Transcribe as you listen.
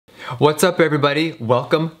What's up, everybody?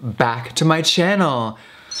 Welcome back to my channel.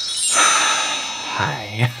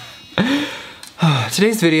 Hi.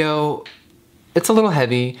 Today's video, it's a little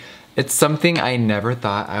heavy. It's something I never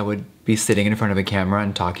thought I would be sitting in front of a camera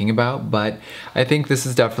and talking about, but I think this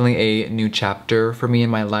is definitely a new chapter for me in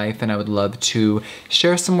my life, and I would love to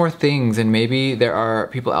share some more things. And maybe there are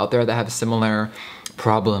people out there that have similar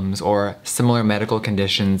problems or similar medical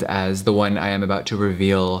conditions as the one I am about to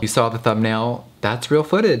reveal. You saw the thumbnail, that's real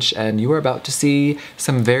footage, and you are about to see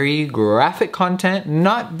some very graphic content.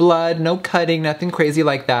 Not blood, no cutting, nothing crazy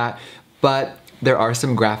like that, but there are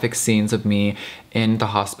some graphic scenes of me in the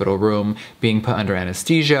hospital room being put under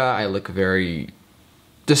anesthesia. I look very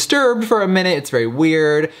disturbed for a minute. It's very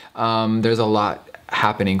weird. There's a lot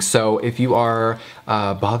happening. So if you are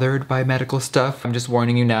bothered by medical stuff, I'm just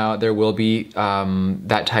warning you now, there will be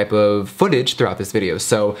that type of footage throughout this video.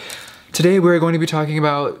 So today we're going to be talking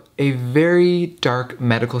about a very dark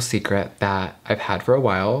medical secret that I've had for a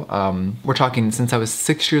while. We're talking since I was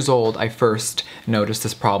 6 years old, I first noticed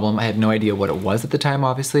this problem. I had no idea what it was at the time,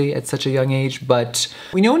 obviously, at such a young age, but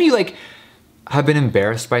we know when you have been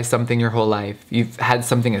embarrassed by something your whole life, you've had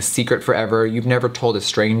something a secret forever, you've never told a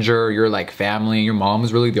stranger, your family, your mom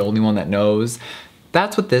is really the only one that knows.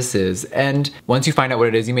 That's what this is. And once you find out what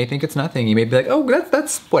it is, you may think it's nothing. You may be like, oh,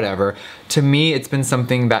 that's whatever. To me, it's been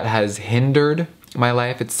something that has hindered my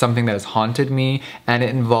life. It's something that has haunted me, and it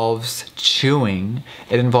involves chewing,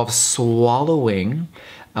 it involves swallowing,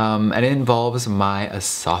 and it involves my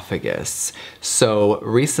esophagus. So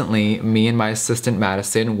recently, me and my assistant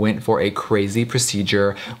Madison went for a crazy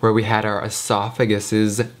procedure where we had our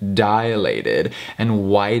esophaguses dilated and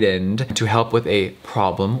widened to help with a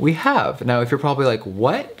problem we have. Now, if you're probably like,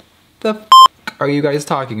 what the f are you guys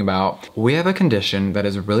talking about? We have a condition that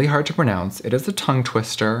is really hard to pronounce. It is a tongue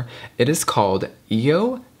twister. It is called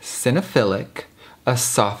eosinophilic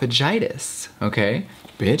esophagitis, okay?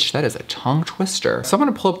 Bitch, that is a tongue twister. So I'm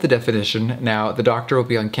gonna pull up the definition now. The doctor will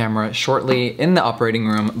be on camera shortly in the operating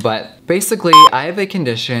room, but basically I have a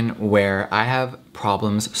condition where I have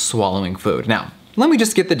problems swallowing food. Now, let me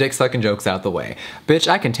just get the dick sucking jokes out the way. Bitch,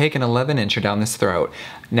 I can take an 11-incher down this throat.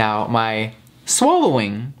 Now, my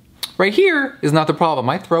swallowing right here is not the problem.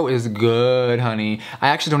 My throat is good, honey. I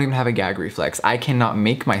actually don't even have a gag reflex. I cannot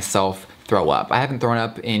make myself throw up. I haven't thrown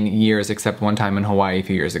up in years except one time in Hawaii a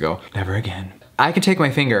few years ago. Never again. I can take my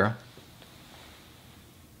finger.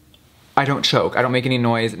 I don't choke. I don't make any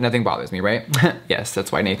noise. Nothing bothers me, right? Yes,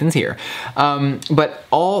 that's why Nathan's here. But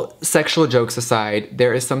all sexual jokes aside,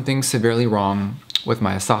 there is something severely wrong with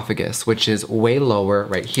my esophagus, which is way lower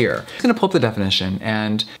right here. I'm gonna pull up the definition,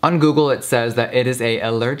 and on Google it says that it is an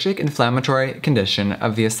allergic inflammatory condition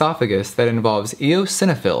of the esophagus that involves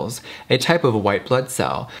eosinophils, a type of white blood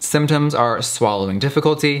cell. Symptoms are swallowing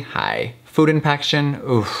difficulty, food impaction,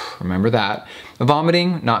 oof, remember that.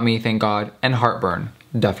 Vomiting, not me, thank God, and heartburn,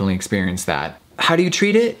 definitely experienced that. How do you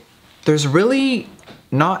treat it? There's really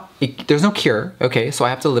there's no cure, okay? So I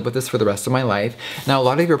have to live with this for the rest of my life. Now, a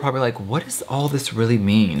lot of you are probably like, what does all this really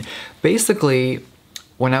mean? Basically,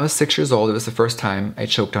 when I was 6 years old, it was the first time I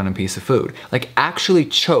choked on a piece of food. Actually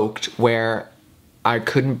choked where I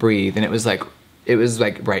couldn't breathe, and it was like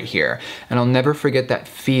right here. And I'll never forget that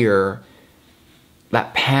fear,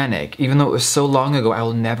 that panic. Even though it was so long ago, I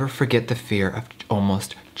will never forget the fear of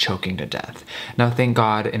almost choking to death. Now, thank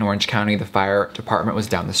God in Orange County, the fire department was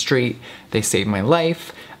down the street. They saved my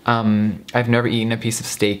life. I've never eaten a piece of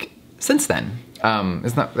steak since then.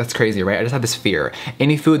 That's crazy, right? I just have this fear.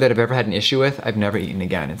 Any food that I've ever had an issue with, I've never eaten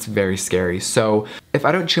again. It's very scary. So if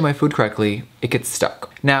I don't chew my food correctly, it gets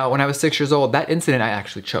stuck. Now, when I was 6 years old, that incident, I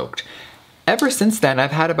actually choked. Ever since then,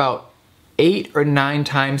 I've had about 8 or 9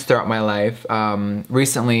 times throughout my life,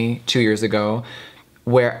 recently 2 years ago,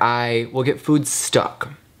 where I will get food stuck.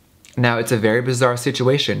 Now, it's a very bizarre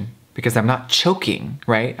situation because I'm not choking,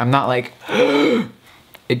 right? I'm not like,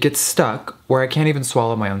 it gets stuck where I can't even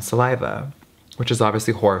swallow my own saliva, which is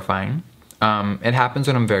obviously horrifying. It happens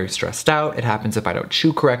when I'm very stressed out. It happens if I don't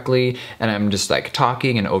chew correctly and I'm just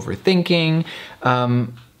talking and overthinking,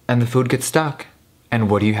 and the food gets stuck. And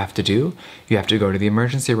what do you have to do? You have to go to the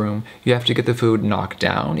emergency room. You have to get the food knocked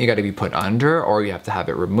down. You gotta be put under, or you have to have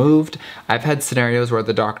it removed. I've had scenarios where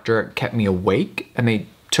the doctor kept me awake and they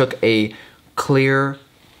took a clear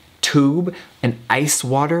tube and ice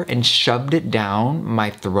water and shoved it down my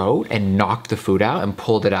throat and knocked the food out and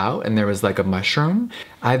pulled it out, and there was like a mushroom.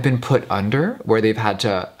 I've been put under where they've had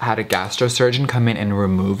a gastrosurgeon come in and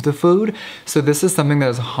remove the food. So this is something that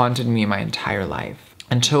has haunted me my entire life.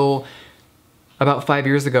 Until about 5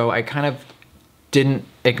 years ago, I kind of didn't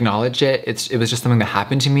acknowledge it. It was just something that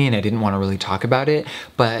happened to me and I didn't want to really talk about it.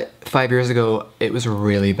 But 5 years ago, it was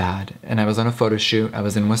really bad. And I was on a photo shoot. I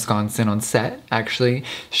was in Wisconsin on set, actually,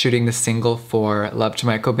 shooting the single for Love to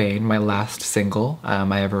Mike Cobain, my last single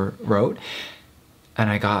I ever wrote. And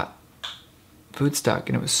I got food stuck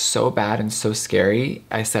and it was so bad and so scary.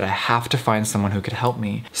 I said I have to find someone who could help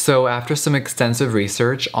me. So after some extensive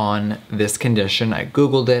research on this condition, I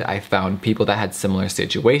Googled it, I found people that had similar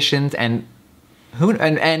situations, and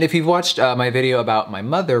if you've watched my video about my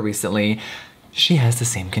mother recently, she has the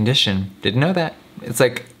same condition. Didn't know that. It's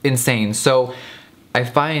like insane. So I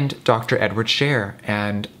find Dr. Edward Scher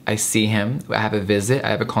and I see him. I have a visit, I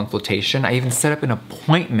have a consultation. I even set up an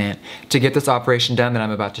appointment to get this operation done that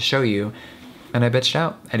I'm about to show you. And I bitched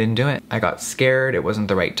out. I didn't do it. I got scared. It wasn't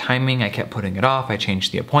the right timing. I kept putting it off. I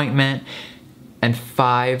changed the appointment. And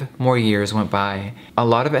 5 more years went by. A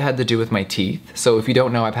lot of it had to do with my teeth. So if you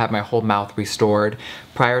don't know, I've had my whole mouth restored.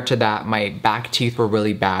 Prior to that, my back teeth were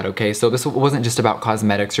really bad, okay? So this wasn't just about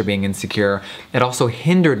cosmetics or being insecure. It also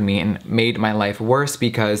hindered me and made my life worse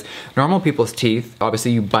because normal people's teeth,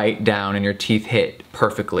 obviously you bite down and your teeth hit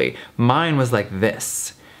perfectly. Mine was like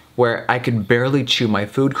this, where I could barely chew my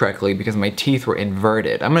food correctly because my teeth were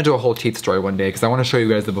inverted. I'm gonna do a whole teeth story one day because I wanna show you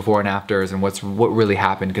guys the before and afters and what really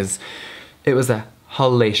happened, because it was a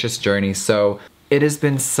hellacious journey. So it has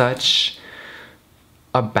been such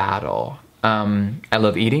a battle. I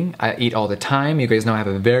love eating. I eat all the time. You guys know I have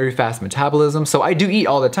a very fast metabolism, so I do eat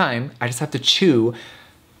all the time. I just have to chew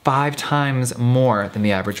 5 times more than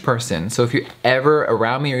the average person. So if you're ever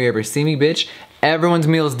around me or you ever see me, bitch, everyone's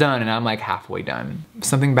meal's done and I'm like halfway done.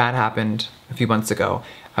 Something bad happened a few months ago.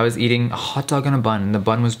 I was eating a hot dog and a bun and the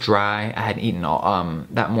bun was dry. I hadn't eaten all,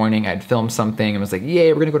 that morning. I'd filmed something and was like,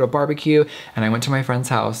 yay, we're gonna go to a barbecue. And I went to my friend's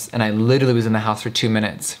house and I literally was in the house for 2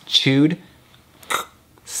 minutes. Chewed,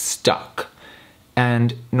 stuck.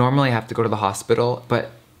 And normally I have to go to the hospital,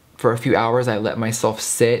 but for a few hours I let myself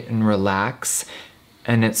sit and relax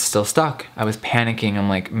and it's still stuck. I was panicking. I'm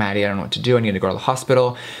like, Maddie, I don't know what to do. I need to go to the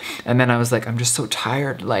hospital. And then I was like, I'm just so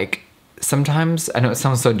tired. Like sometimes, I know it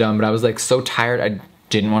sounds so dumb, but I was like so tired. I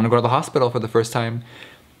didn't want to go to the hospital for the first time.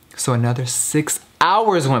 So another 6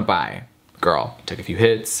 hours went by. Girl, took a few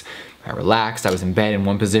hits. I relaxed. I was in bed in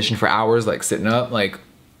one position for hours, like sitting up, like,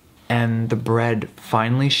 and the bread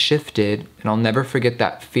finally shifted, and I'll never forget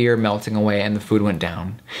that fear melting away and the food went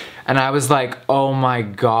down. And I was like, oh my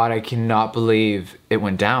God, I cannot believe it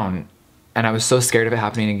went down. And I was so scared of it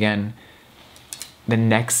happening again. The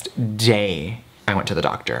next day, I went to the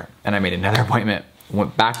doctor and I made another appointment,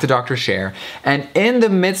 went back to Dr. Scher, and in the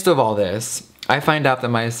midst of all this, I find out that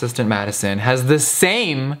my assistant Madison has the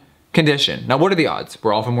same condition. Now, what are the odds?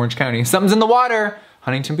 We're all from Orange County. Something's in the water,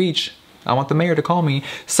 Huntington Beach. I want the mayor to call me.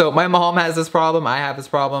 So my mom has this problem, I have this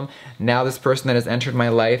problem. Now this person that has entered my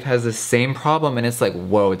life has the same problem, and it's like,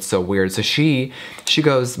 whoa, it's so weird. So she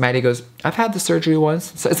goes, Maddie goes, I've had the surgery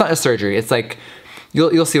once. So it's not a surgery, it's like,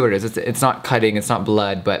 you'll see what it is. It's not cutting, it's not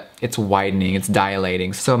blood, but it's widening, it's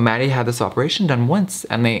dilating. So Maddie had this operation done once,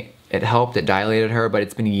 and it helped, it dilated her, but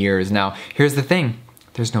it's been years. Now, here's the thing,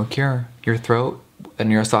 there's no cure. Your throat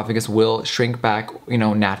and your esophagus will shrink back, you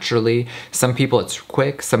know, naturally. Some people it's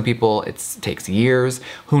quick, some people it takes years,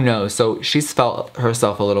 who knows? So she's felt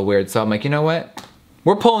herself a little weird. So I'm like, you know what?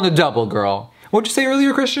 We're pulling a double, girl. What'd you say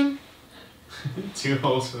earlier, Christian? 2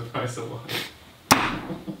 holes for the price of 1.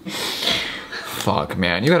 Fuck,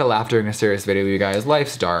 man, you gotta laugh during a serious video, you guys.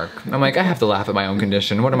 Life's dark. I'm like, I have to laugh at my own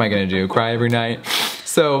condition. What am I gonna do, cry every night?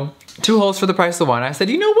 So, 2 holes for the price of 1. I said,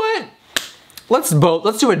 you know what? Let's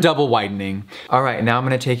do a double widening. All right, now I'm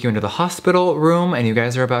gonna take you into the hospital room and you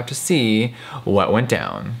guys are about to see what went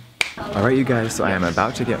down. All right, you guys, so I am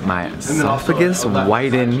about to get my esophagus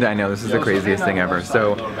widened. I know, this is the craziest thing ever.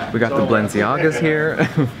 So we got the Balenciagas here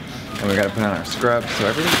and we gotta put on our scrubs. So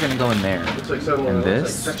everything's gonna go in there. And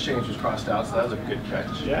this, sex change was crossed out, so that was a good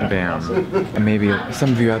catch. Yeah. Bam. And maybe some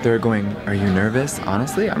of you out there are going, are you nervous?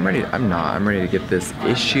 Honestly, I'm ready. I'm not. I'm ready to get this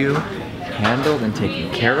issue handled and taken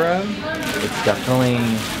care of. It's definitely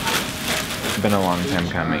been a long time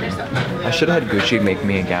coming. I should have had Gucci make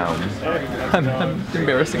me a gown. I'm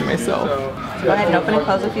embarrassing myself. Go ahead and open and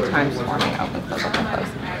close a few times for me. Open, close, open,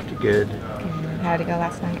 close. Good. How'd it go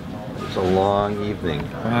last night? It's a long evening.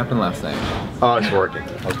 What happened last night? Oh, it's working.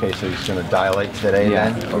 Okay, so he's going to dilate today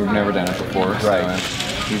then? Yeah, we've never done it before, so Right.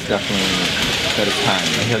 he's definitely said it's time.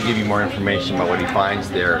 And he'll give you more information about what he finds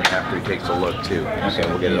there after he takes a look too. Okay,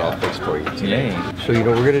 we'll get it all fixed for you today. Yay. So you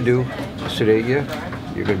know what we're gonna do? Sedate you.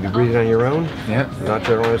 You're gonna be breathing on your own. Yep. Not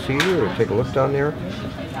to anesthesia or take a look down there.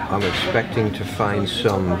 I'm expecting to find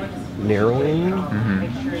some narrowing,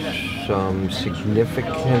 some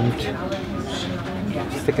significant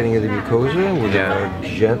thickening of the mucosa. We're going to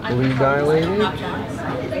gently dilate it,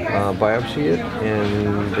 biopsy it,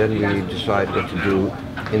 and then we decide what to do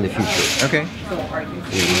in the future. Okay.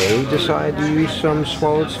 We may decide to use some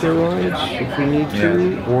swallowed steroids if we need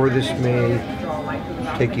to, or this may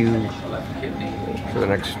take you for the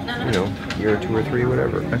next, year or 2 or 3,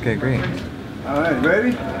 whatever. Okay, great. All right,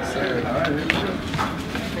 ready?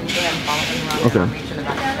 Okay.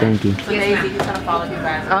 Thank you. So Daisy, he's gonna follow you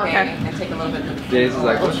guys, okay? And take a little bit of Daisy's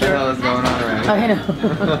like, what the hell is going on around here? I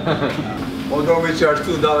know. Although we charge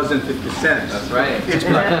 $2.50. That's right. Each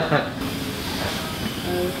class.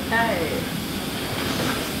 Okay.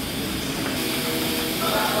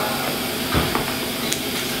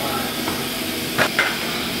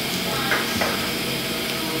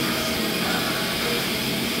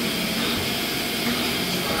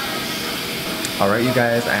 All right, you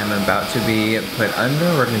guys, I am about to be put under.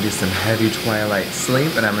 We're gonna do some heavy twilight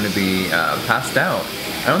sleep, and I'm gonna be passed out.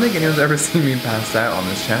 I don't think anyone's ever seen me passed out on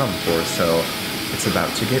this channel before, so it's about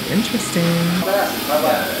to get interesting. Yeah,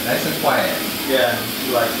 nice and quiet. Yeah,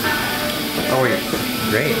 you like it. Oh wait,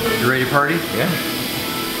 great. You ready to party? Yeah.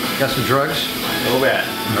 Got some drugs? Oh yeah.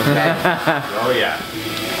 Okay. Oh yeah.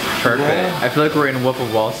 Perfect. I feel like we're in Wolf of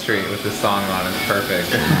Wall Street with this song on. It's perfect.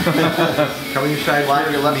 Come on your side.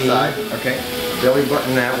 Line your left side. Okay. Belly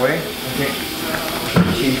button that way. Okay.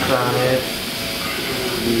 Teeth on it.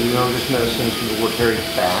 You know this medicine's going to work very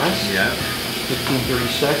fast. Yeah. 15-30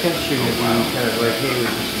 seconds. You're going to be kind of like, hey,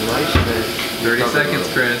 this is nice. Then 30 seconds,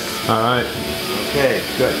 Chris. All right. Okay,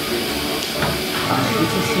 good.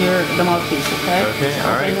 This is the mouthpiece, okay? Okay,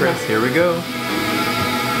 all right, Chris, here we go.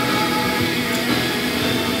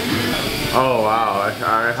 Oh wow, it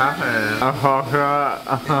happened.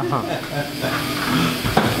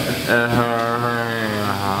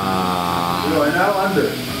 You are now under.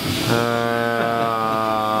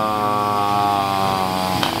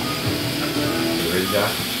 Ready,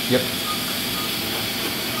 Josh? Yep.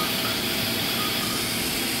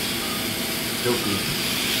 Dopey.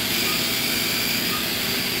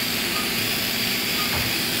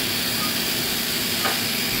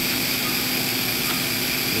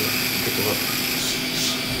 Take a look.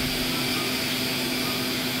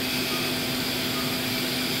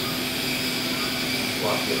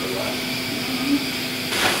 Walk it around.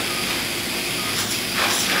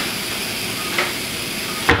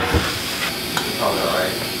 Probably all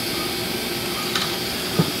right.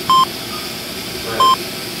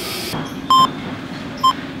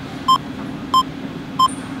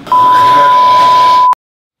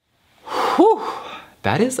 Whew.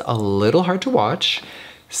 That is a little hard to watch.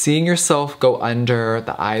 Seeing yourself go under,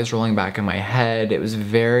 the eyes rolling back in my head, it was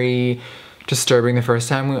very disturbing the first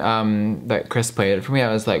time that Chris played it for me.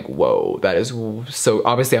 I was like, whoa, that is so,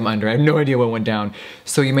 obviously I'm under, I have no idea what went down.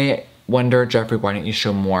 So you may wonder, Jeffrey, why didn't you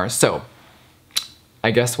show more? So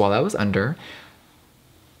I guess while I was under,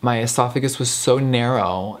 my esophagus was so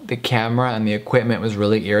narrow, the camera and the equipment was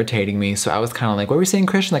really irritating me. So I was kind of like, what were you saying,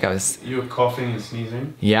 Christian? Like I was... You were coughing and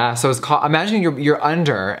sneezing? Yeah, so it's imagine you're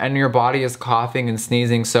under and your body is coughing and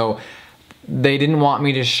sneezing. So they didn't want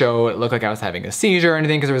me to show it look like I was having a seizure or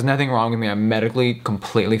anything because there was nothing wrong with me. I'm medically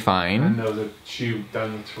completely fine. And there was a tube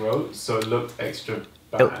down your throat, so it looked extra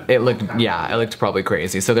bad. It looked, yeah, it looked probably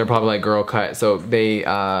crazy. So they're probably like, girl, cut. So they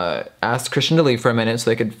asked Christian to leave for a minute so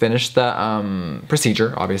they could finish the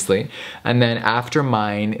procedure, obviously. And then after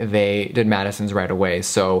mine, they did Madison's right away.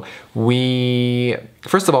 So we,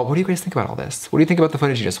 first of all, what do you guys think about all this? What do you think about the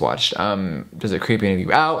footage you just watched? Does it creep any of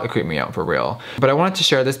you out? It creeped me out for real. But I wanted to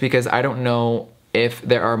share this because I don't know if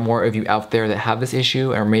there are more of you out there that have this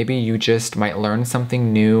issue, or maybe you just might learn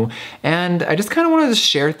something new. And I just kind of wanted to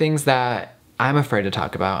share things that I'm afraid to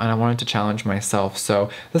talk about, and I wanted to challenge myself. So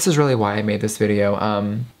this is really why I made this video.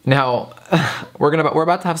 Now, we're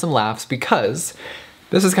about to have some laughs because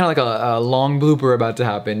this is kind of like a long blooper about to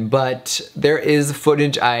happen, but there is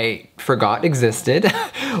footage I forgot existed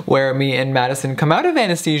where me and Madison come out of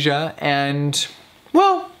anesthesia and,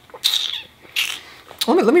 well,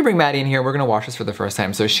 let me bring Maddie in here. We're gonna watch this for the first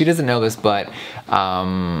time. So she doesn't know this, but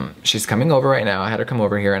she's coming over right now. I had her come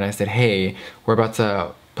over here and I said, hey, we're about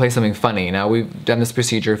to play something funny. Now, we've done this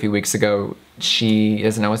procedure a few weeks ago. She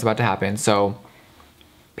doesn't know what's about to happen, so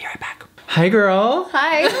be right back. Hi, girl.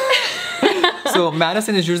 Hi. So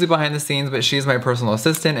Madison is usually behind the scenes, but she's my personal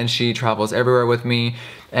assistant and she travels everywhere with me.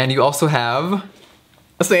 And you also have,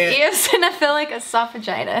 say it. Eosinophilic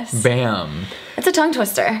esophagitis. Bam. It's a tongue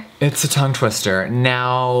twister. It's a tongue twister.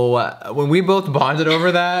 Now, when we both bonded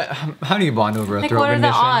over that, how do you bond over a Like, throat what are the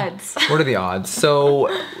condition? odds? What are the odds? So,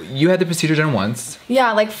 you had the procedure done once.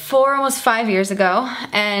 Yeah, like 4, almost 5 years ago,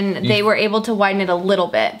 and they were able to widen it a little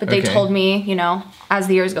bit, but they Okay. told me, you know, as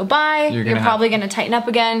the years go by, you're probably gonna tighten up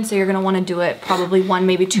again, so you're gonna wanna do it probably 1,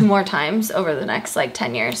 maybe 2 more times over the next like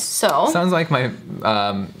 10 years, so. Sounds like my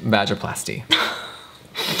vaginoplasty.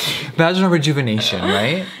 Vaginal rejuvenation,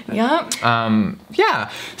 right? Yep. Yeah,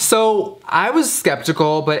 so I was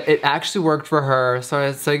skeptical, but it actually worked for her. So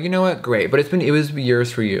it's like, you know what, great. But it was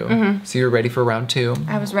years for you. So you're ready for round 2.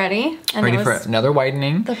 I was ready, and Ready it for was another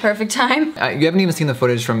widening. the perfect time. You haven't even seen the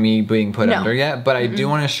footage from me being put No. under yet, but I do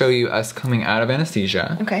want to show you us coming out of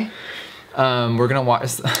anesthesia. Okay. We're gonna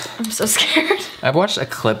watch. I'm so scared. I've watched a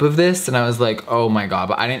clip of this and I was like, oh my god,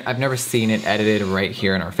 but I've never seen it edited right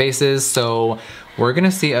here in our faces. So we're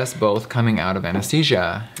gonna see us both coming out of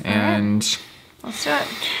anesthesia, and Let's do it.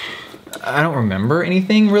 I don't remember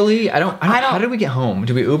anything really. I don't. How did we get home?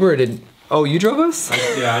 Did we Uber or did? Oh, you drove us?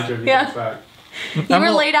 Yeah, I drove you Yeah. guys back. You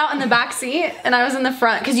were laid out in the back seat, and I was in the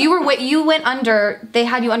front, because you went under, they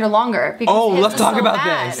had you under longer. Because Oh, his let's was talk so about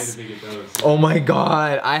bad. this. Bigger dose. Oh my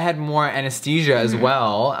god, I had more anesthesia as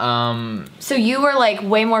well. So you were like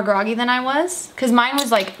way more groggy than I was, because mine was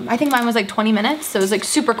like, I think mine was like 20 minutes, so it was like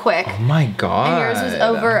super quick. Oh my god. And yours was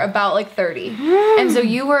over about like 30. And so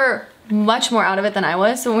you were much more out of it than I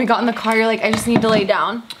was. So when we got in the car, you're like, I just need to lay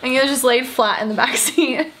down. And you just laid flat in the back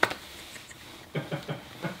seat.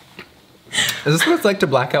 Is this what it's like to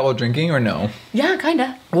black out while drinking or no? Yeah,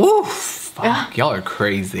 kinda. Oof, fuck, Yeah. y'all are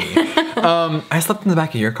crazy. I slept in the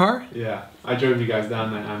back of your car? Yeah, I drove you guys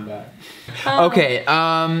down there and back. Okay,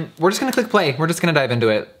 we're just gonna click play. We're just gonna dive into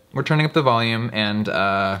it. We're turning up the volume and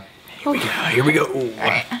here we go.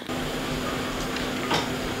 Alright.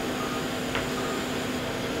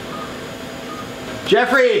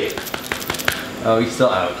 Jeffrey! Oh, he's still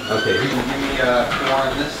out. Okay, you can give me more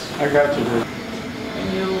on this. I got you, dude.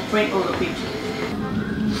 And you sprinkle the peaches.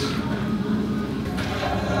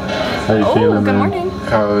 How you feeling, Good man? morning.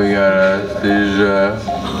 How we got anesthesia?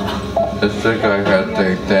 It's like I got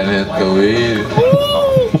like 10 hits of weed.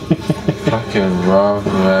 Fucking rough,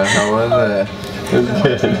 man. How was it? It was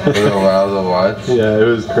good. Was it wild to watch? Yeah, it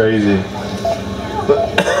was crazy.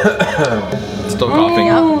 Still coughing.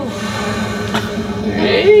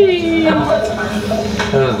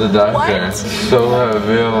 How was the doctor? So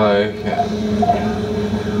heavy, I'm like...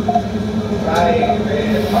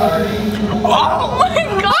 Oh my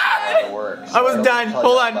god! I was done.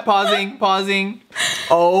 Hold on. Pausing.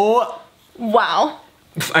 Oh. Wow.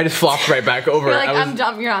 I just flopped right back over. You're like, I was- I'm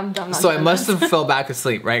dumb. I'm dumb. So I must have fell back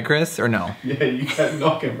asleep, right, Chris? Or no? Yeah, you kept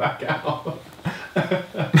knocking back out.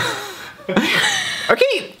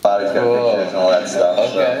 Okay. Body's got pictures and all that stuff.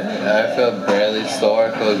 Okay, I feel barely sore,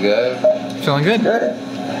 I feel good. Feeling good? Good.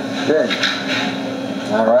 Good.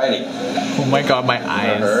 Alrighty. Oh my god, my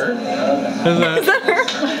eyes. Hurt? Is that-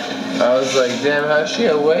 I was like, damn, how's she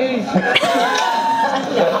awake?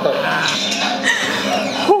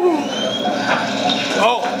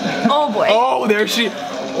 Oh. Oh boy. Oh, there she.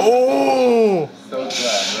 Oh. So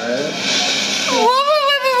glad, man.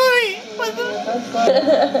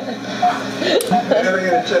 Are you having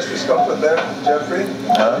any chest discomfort there, Jeffrey?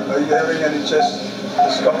 Huh? Are you having any chest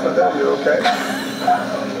discomfort there? You okay?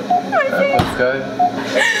 I felt good.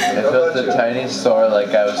 It felt a tiny sore like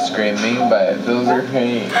I was screaming, but it feels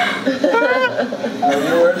great. No,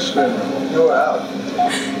 you weren't screaming. You were out.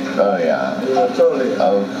 Oh yeah. You were totally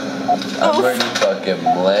out. Oh, I'm ready to fucking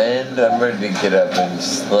blend. I'm ready to get up and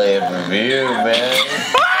slay a review, man.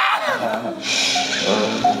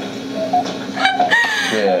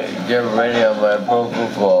 Yeah, get ready on my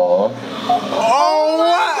propofol. Oh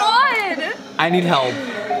my God! I need help.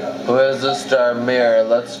 Where's the star mirror?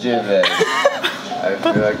 Let's do this. I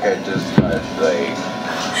feel like I just got like.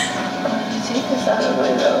 Take this out of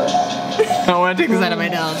my nose. I want to take this out of my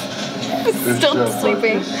nose. Still so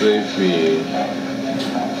sleeping. fucking sleepy.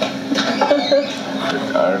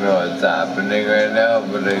 I don't know what's happening right now,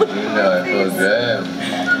 but I do know I feel good.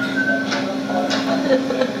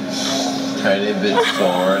 Tiny bit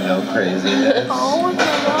sore, no craziness. Oh my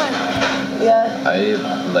god. Yeah.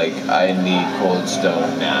 I need Cold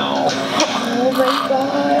Stone now. Oh my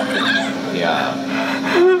god. Yeah.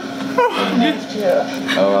 Next year.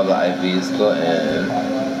 Oh, well, the IVs go in.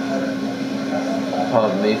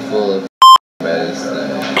 Pump me full of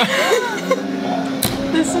medicine.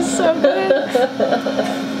 This is so good.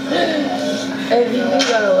 If you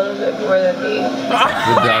got a little bit more. for the fee.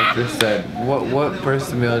 The doctor said, what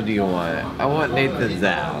first meal do you want? I want Nathan's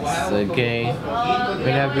ass, okay?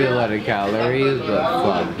 May not be a lot of calories, but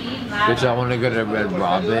fuck. Bitch, I want to go to Red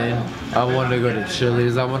Robin. I want to go to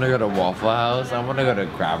Chili's. I want to go to Waffle House. I want to go to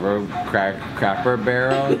Cracker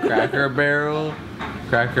Barrel,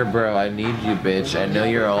 I need you, bitch. I know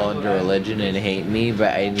you're all under religion and hate me,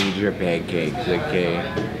 but I need your pancakes, okay?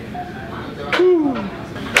 Whew.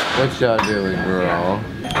 What y'all doing, girl?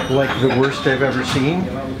 Like the worst I've ever seen.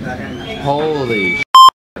 Holy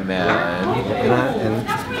man.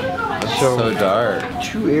 And so dark.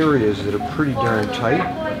 two areas that are pretty darn tight.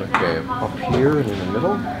 Okay. Up here and in the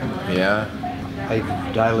middle. Yeah.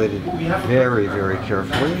 I've dilated very, very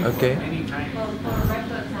carefully. Okay.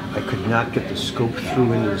 I could not get the scope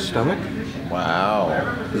through into the stomach. Wow.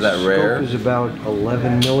 Is that the rare? Scope is about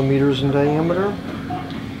 11 millimeters in diameter.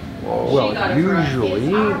 Whoa. Well, usually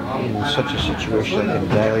in such a situation I can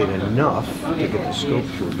dilate enough to get the scope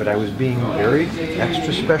through, but I was being very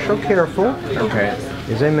extra special careful. Okay.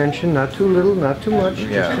 As I mentioned, not too little, not too much,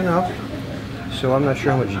 Yeah. just enough. So I'm not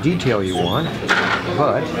sure how much detail you want,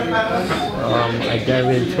 but I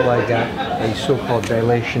dilated until I got a so-called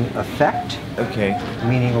dilation effect. Okay.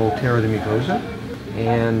 Meaning it'll tear the mucosa,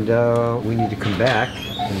 and we need to come back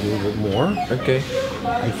and do a bit more. Okay.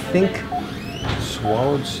 I think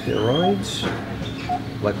swallowed steroids,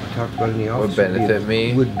 like we talked about in the office, Would benefit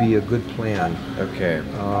me? Would be a good plan. Okay.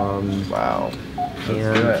 Wow. Let's do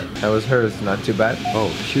And it. How was hers? Not too bad? oh,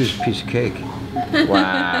 she was a piece of cake,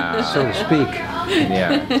 Wow. so to speak.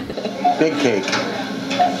 Yeah. Big cake.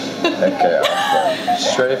 Okay, awesome.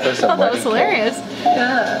 She's ready for some That was wedding cake. hilarious.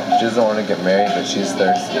 Yeah. She doesn't want to get married, but she's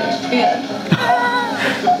thirsty. Yeah.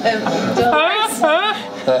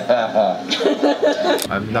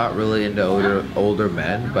 I'm not really into older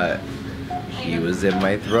men, but he was in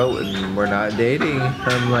my throat and we're not dating.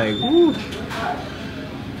 I'm like, woo.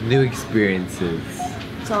 New experiences.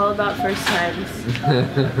 It's all about first times.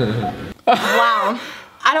 Wow.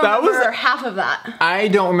 I don't remember half of that. I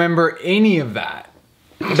don't remember any of that.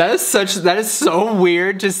 That is so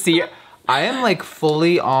weird to see. I am like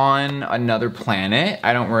fully on another planet.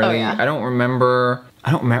 I don't really, yeah. I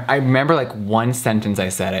remember like one sentence I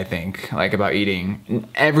said, I think, like about eating.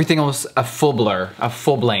 Everything else, a full blur, a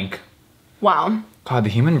full blank. Wow. God, the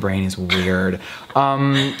human brain is weird.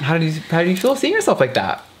 How do you feel seeing yourself like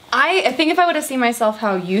that? I think if I would have seen myself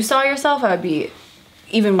how you saw yourself, I would be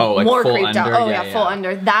even like more full creeped out. under? Oh Yeah, yeah, full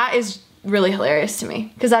under. That is really hilarious to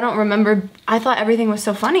me because I don't remember. I thought everything was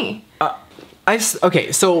so funny.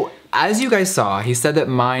 Okay, so as you guys saw, he said that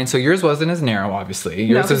mine, so yours wasn't as narrow, obviously.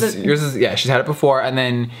 Yours is, yeah, she's had it before, and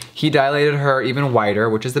then he dilated her even wider,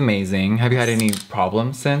 which is amazing. Have you had any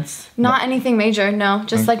problems since? Not anything major, no.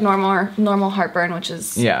 Just like normal heartburn, which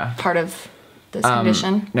is part of this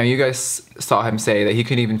condition. Now you guys saw him say that he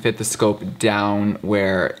couldn't even fit the scope down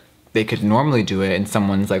where they could normally do it in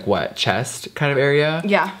someone's like what, chest kind of area?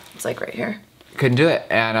 Yeah, it's like right here. Couldn't do it,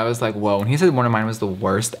 and I was like, whoa. When he said one of mine was the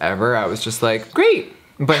worst ever, I was just like, great.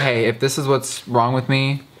 But hey, if this is what's wrong with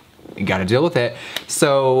me, you gotta deal with it.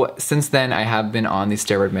 So since then, I have been on the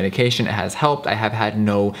steroid medication. It has helped. I have had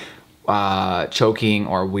no choking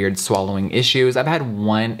or weird swallowing issues. I've had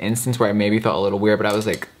one instance where I maybe felt a little weird, but I was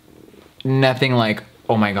like, nothing like,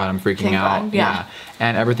 oh my God, I'm freaking out. God, yeah.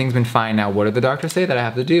 And everything's been fine. Now, what did the doctor say that I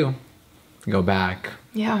have to do? Go back.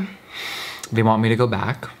 Yeah. They want me to go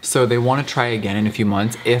back. So they want to try again in a few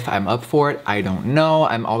months. If I'm up for it, I don't know.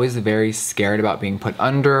 I'm always very scared about being put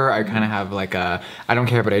under. I kind of have like a, I don't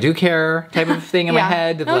care, but I do care type of thing in my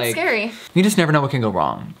head. No, like, it's scary. You just never know what can go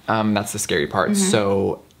wrong. That's the scary part.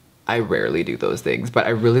 So I rarely do those things, but I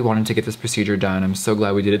really wanted to get this procedure done. I'm so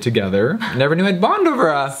glad we did it together. Never knew I'd bond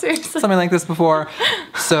over Seriously. something like this before.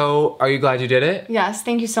 So are you glad you did it? Yes,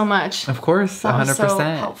 thank you so much. Of course, 100%. That was so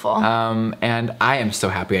helpful. And I am so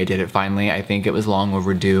happy I did it finally. I think it was long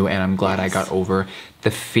overdue, and I'm glad I got over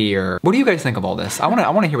the fear. What do you guys think of all this? I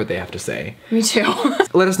wanna hear what they have to say. Me too.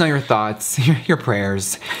 Let us know your thoughts, your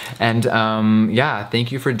prayers. And yeah,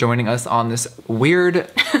 thank you for joining us on this weird,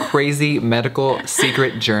 crazy medical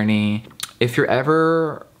secret journey. If you're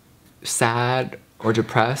ever sad or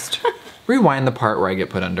depressed, rewind the part where I get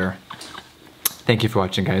put under. Thank you for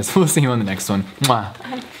watching, guys. We'll see you on the next one. Mwah.